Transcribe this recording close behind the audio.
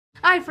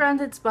Hi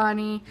friends, it's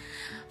Bonnie.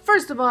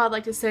 First of all, I'd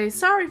like to say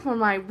sorry for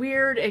my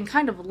weird and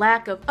kind of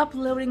lack of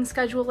uploading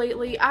schedule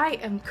lately. I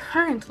am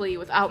currently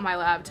without my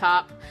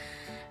laptop,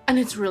 and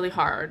it's really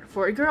hard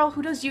for a girl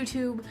who does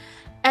YouTube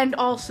and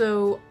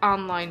also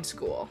online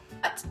school.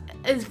 But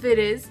if it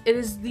is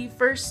the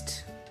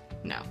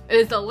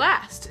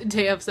last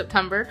day of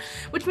September,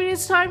 which means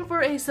it's time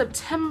for a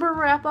September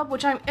wrap-up,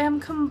 which I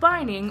am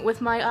combining with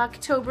my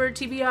October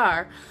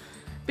TBR.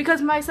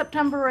 Because my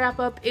September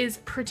wrap-up is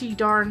pretty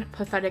darn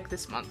pathetic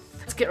this month.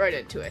 Let's get right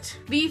into it.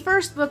 The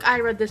first book I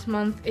read this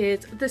month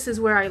is This Is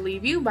Where I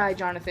Leave You by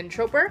Jonathan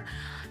Troper.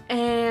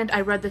 And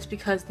I read this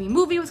because the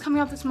movie was coming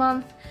out this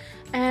month.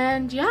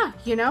 And yeah,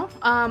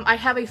 I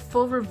have a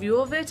full review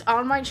of it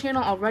on my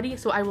channel already,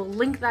 so I will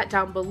link that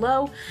down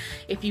below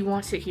if you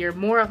want to hear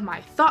more of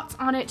my thoughts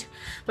on it.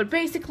 But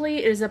basically,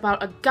 it is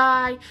about a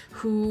guy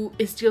who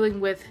is dealing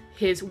with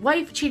his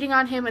wife cheating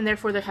on him, and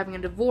therefore they're having a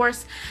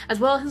divorce,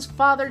 as well as his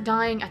father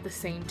dying at the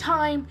same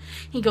time.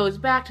 He goes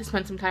back to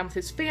spend some time with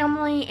his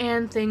family,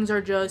 and things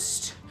are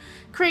just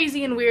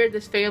crazy and weird.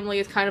 This family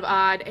is kind of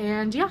odd,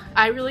 and yeah,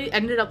 I really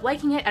ended up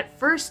liking it. At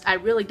first, I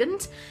really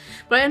didn't,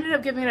 but I ended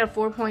up giving it a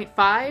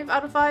 4.5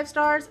 out of 5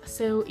 stars,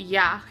 so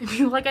yeah.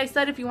 Like I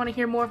said, if you want to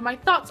hear more of my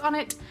thoughts on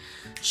it,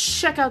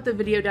 check out the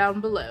video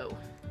down below.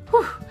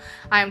 Whew,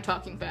 I am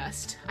talking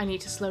fast. I need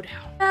to slow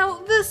down. Now,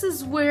 this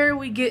is where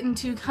we get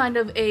into kind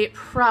of a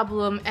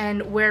problem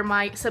and where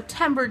my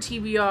September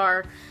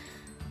TBR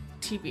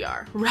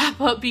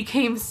wrap-up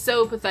became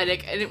so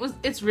pathetic, and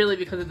it's really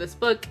because of this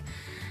book.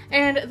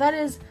 And that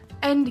is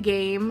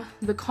Endgame,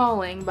 The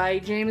Calling by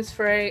James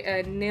Frey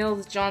and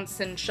Niels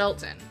Johnson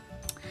Shelton.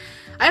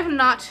 I have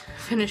not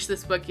finished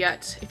this book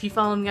yet. If you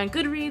follow me on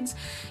Goodreads,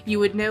 you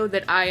would know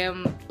that I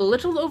am a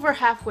little over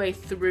halfway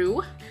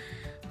through,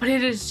 but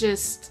it is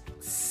just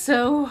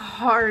so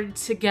hard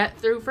to get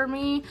through for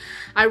me.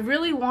 I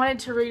really wanted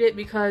to read it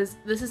because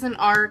this is an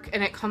arc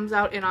and it comes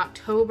out in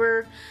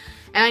October,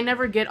 and I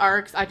never get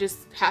arcs. I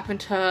just happen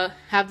to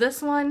have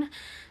this one,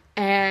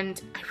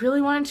 and I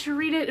really wanted to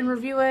read it and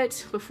review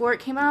it before it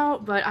came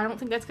out, but I don't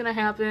think that's gonna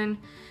happen.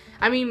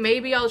 I mean,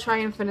 maybe I'll try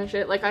and finish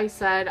it. Like I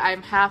said,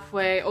 I'm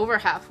over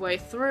halfway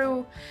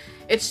through.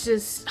 It's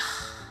just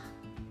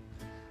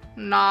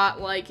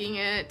not liking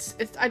it.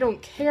 I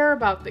don't care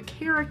about the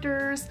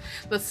characters.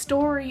 The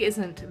story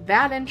isn't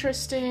that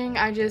interesting.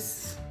 I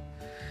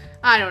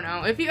don't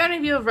know. If any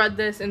of you have read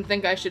this and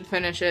think I should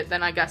finish it,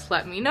 then I guess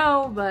let me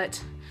know,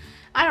 but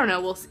I don't know,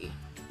 we'll see.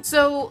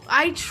 So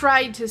I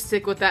tried to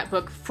stick with that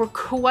book for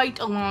quite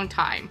a long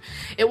time.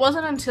 It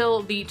wasn't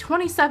until the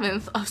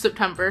 27th of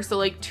September, so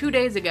like 2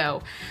 days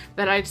ago,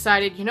 that I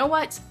decided, you know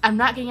what, I'm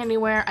not getting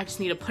anywhere, I just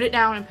need to put it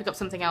down and pick up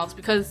something else,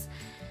 because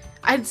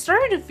I'd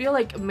started to feel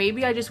like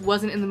maybe I just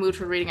wasn't in the mood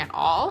for reading at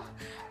all.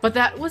 But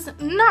that was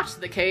not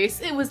the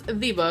case. It was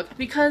the book,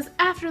 because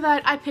after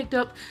that I picked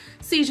up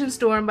Siege and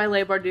Storm by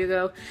Leigh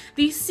Bardugo,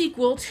 the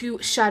sequel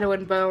to Shadow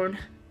and Bone,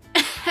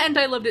 and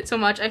I loved it so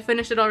much. I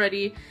finished it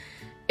already.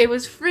 It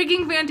was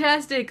freaking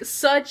fantastic.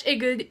 Such a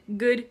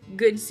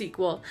good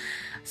sequel.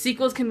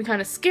 Sequels can be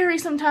kind of scary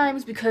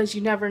sometimes because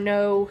you never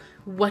know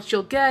what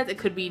you'll get. It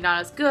could be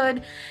not as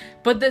good,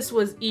 but this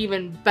was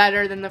even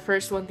better than the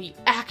first one. The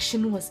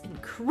action was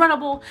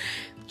incredible.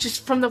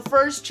 Just from the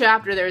first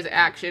chapter there's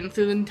action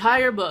through the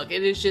entire book.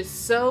 It is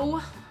just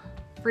so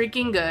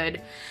freaking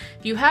good.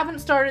 If you haven't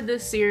started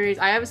this series,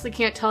 I obviously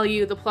can't tell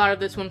you the plot of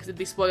this one because it'd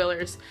be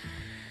spoilers.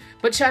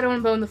 But Shadow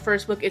and Bone, the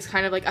first book, is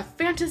kind of like a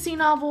fantasy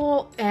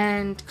novel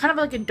and kind of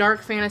like a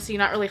dark fantasy,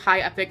 not really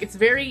high epic. It's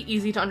very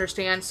easy to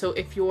understand, so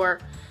if you're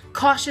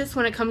cautious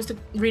when it comes to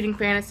reading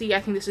fantasy, I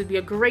think this would be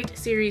a great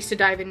series to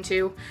dive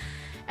into.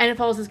 And it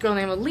follows this girl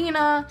named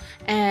Alina,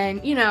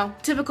 and,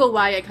 typical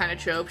YA kind of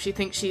trope. She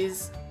thinks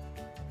she's...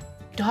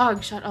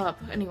 Dog, shut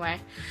up. Anyway,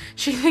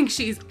 she thinks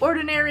she's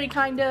ordinary,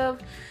 kind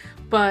of,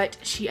 but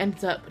she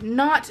ends up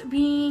not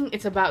being.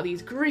 It's about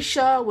these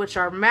Grisha, which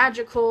are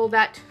magical,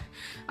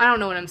 I don't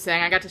know what I'm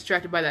saying. I got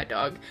distracted by that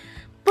dog.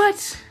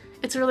 But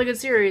it's a really good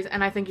series,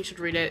 and I think you should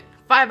read it.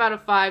 5 out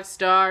of 5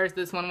 stars.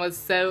 This one was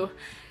so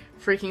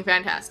freaking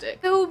fantastic.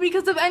 So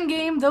because of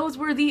Endgame, those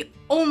were the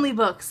only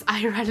books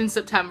I read in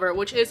September,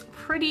 which is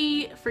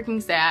pretty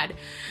freaking sad.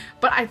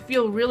 But I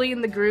feel really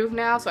in the groove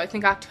now, so I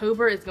think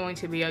October is going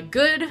to be a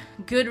good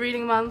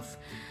reading month.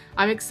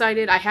 I'm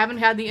excited. I haven't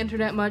had the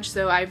internet much,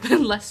 so I've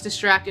been less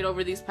distracted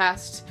over these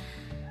past...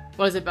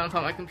 What has it been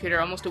on my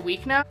computer? Almost a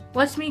week now?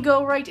 Let me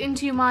go right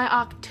into my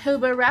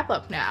October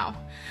wrap-up now.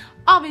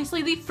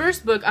 Obviously, the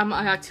first book on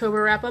my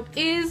October wrap-up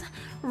is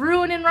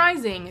Ruin and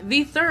Rising,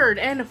 the third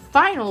and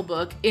final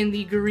book in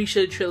the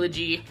Grisha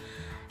trilogy.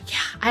 Yeah,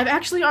 I've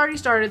actually already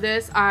started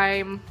this.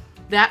 I'm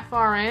that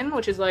far in,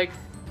 which is like,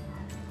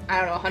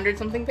 I don't know,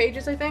 100-something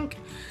pages, I think.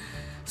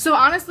 So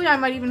honestly, I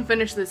might even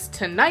finish this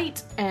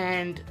tonight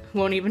and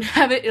won't even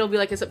have it. It'll be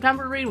like a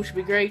September read, which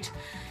would be great.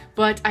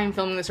 But I'm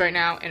filming this right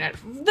now, and at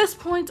this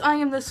point, I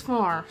am this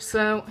far.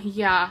 So,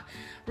 yeah.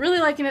 Really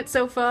liking it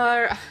so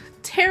far.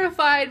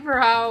 Terrified for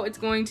how it's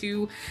going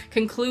to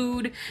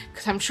conclude,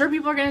 because I'm sure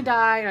people are going to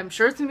die, and I'm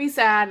sure it's going to be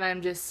sad, and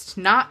I'm just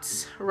not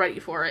ready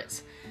for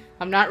it.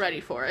 I'm not ready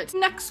for it.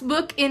 Next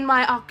book in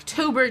my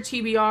October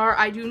TBR,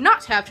 I do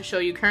not have to show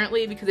you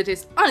currently because it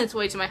is on its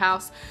way to my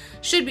house.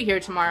 Should be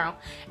here tomorrow.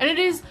 And it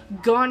is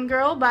Gone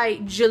Girl by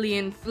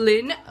Gillian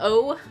Flynn.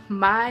 Oh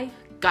my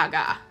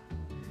gaga.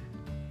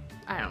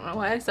 I don't know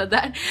why I said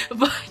that,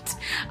 but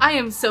I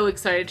am so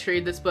excited to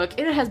read this book.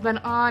 It has been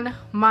on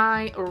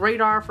my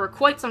radar for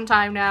quite some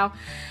time now.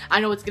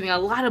 I know it's getting a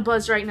lot of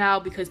buzz right now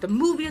because the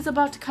movie is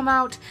about to come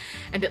out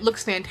and it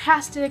looks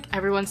fantastic.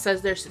 Everyone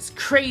says there's this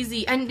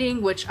crazy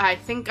ending, which I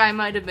think I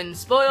might have been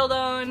spoiled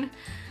on.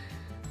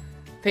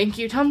 Thank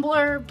you,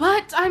 Tumblr,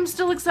 but I'm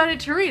still excited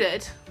to read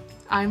it.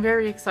 I'm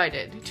very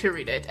excited to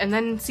read it and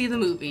then see the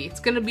movie. It's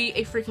gonna be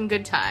a freaking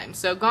good time.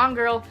 So Gone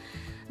Girl,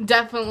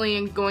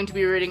 definitely going to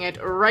be reading it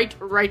right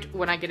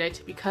when I get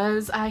it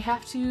because I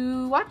have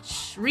to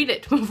read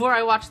it before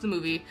I watch the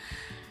movie,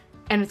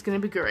 and it's gonna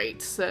be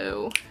great.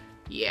 So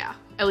yeah,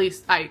 at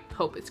least I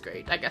hope it's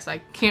great. I guess I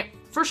can't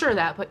for sure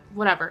that, but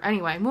whatever.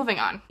 Anyway, moving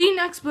on. The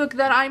next book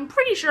that I'm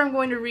pretty sure I'm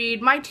going to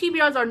read, my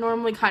TBRs are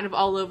normally kind of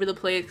all over the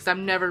place because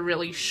I'm never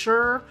really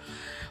sure,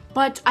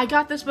 but I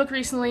got this book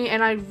recently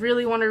and I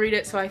really want to read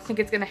it, so I think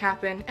it's gonna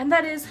happen, and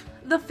that is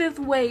The Fifth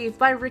Wave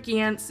by Ricky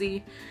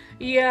Yancey.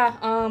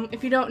 Yeah,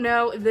 if you don't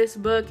know, this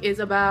book is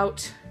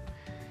about,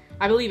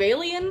 I believe,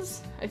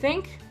 aliens, I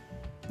think?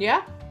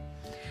 Yeah?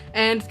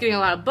 And it's getting a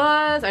lot of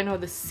buzz. I know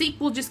the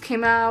sequel just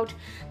came out.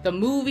 The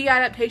movie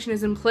adaptation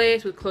is in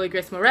place with Chloe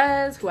Grace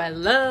Moretz, who I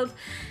love.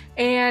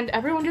 And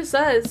everyone just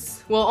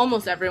says, well,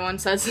 almost everyone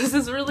says this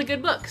is a really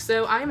good book,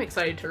 so I'm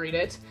excited to read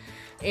it.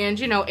 And,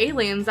 you know,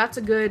 aliens, that's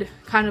a good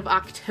kind of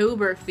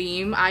October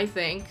theme, I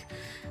think,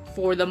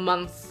 for the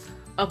month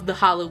of the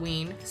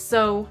Halloween.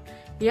 So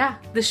yeah,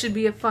 this should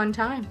be a fun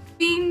time.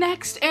 The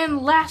next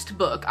and last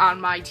book on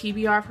my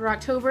TBR for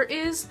October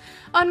is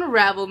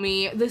Unravel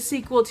Me, the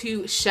sequel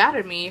to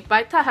Shatter Me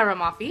by Tahara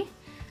Mafi.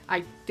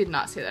 I did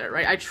not say that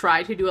right. I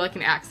tried to do like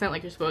an accent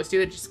like you're supposed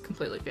to, it just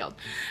completely failed.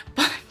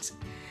 But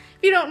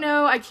if you don't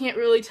know, I can't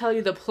really tell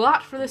you the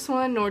plot for this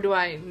one, nor do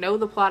I know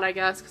the plot, I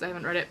guess, because I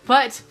haven't read it.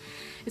 But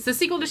it's the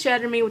sequel to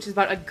Shatter Me, which is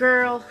about a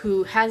girl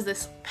who has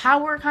this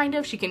power, kind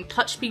of. She can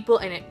touch people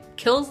and it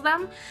kills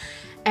them.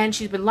 And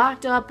she's been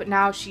locked up, but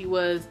now she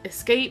was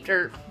escaped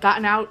or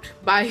gotten out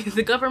by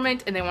the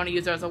government and they want to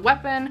use her as a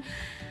weapon.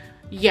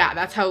 Yeah,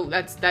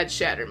 that's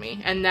Shatter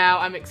Me. And now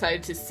I'm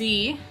excited to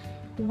see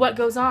what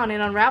goes on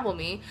in Unravel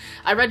Me.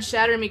 I read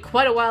Shatter Me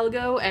quite a while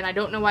ago and I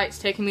don't know why it's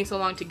taking me so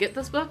long to get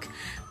this book,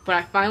 but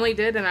I finally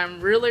did and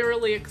I'm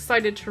really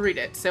excited to read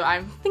it. So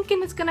I'm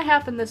thinking it's gonna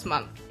happen this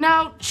month.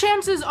 Now,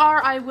 chances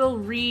are I will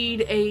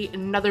read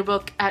another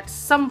book at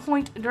some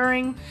point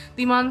during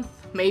the month.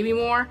 Maybe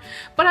more,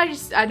 but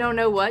I don't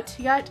know what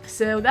yet,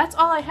 so that's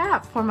all I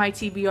have for my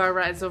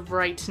TBR as of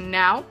right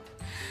now.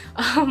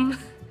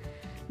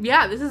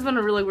 Yeah, this has been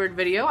a really weird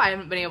video. I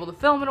haven't been able to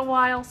film in a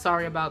while,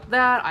 sorry about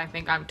that. I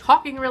think I'm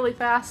talking really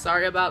fast,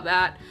 sorry about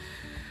that.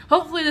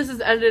 Hopefully this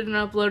is edited and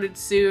uploaded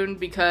soon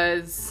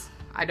because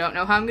I don't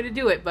know how I'm gonna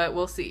do it, but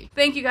we'll see.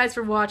 Thank you guys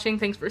for watching,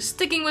 thanks for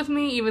sticking with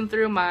me even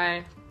through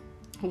my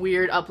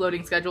weird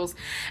uploading schedules,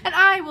 and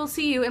I will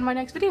see you in my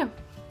next video.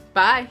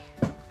 Bye!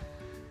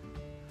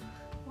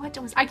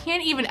 I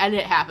can't even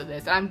edit half of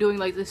this, and I'm doing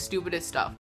like the stupidest stuff.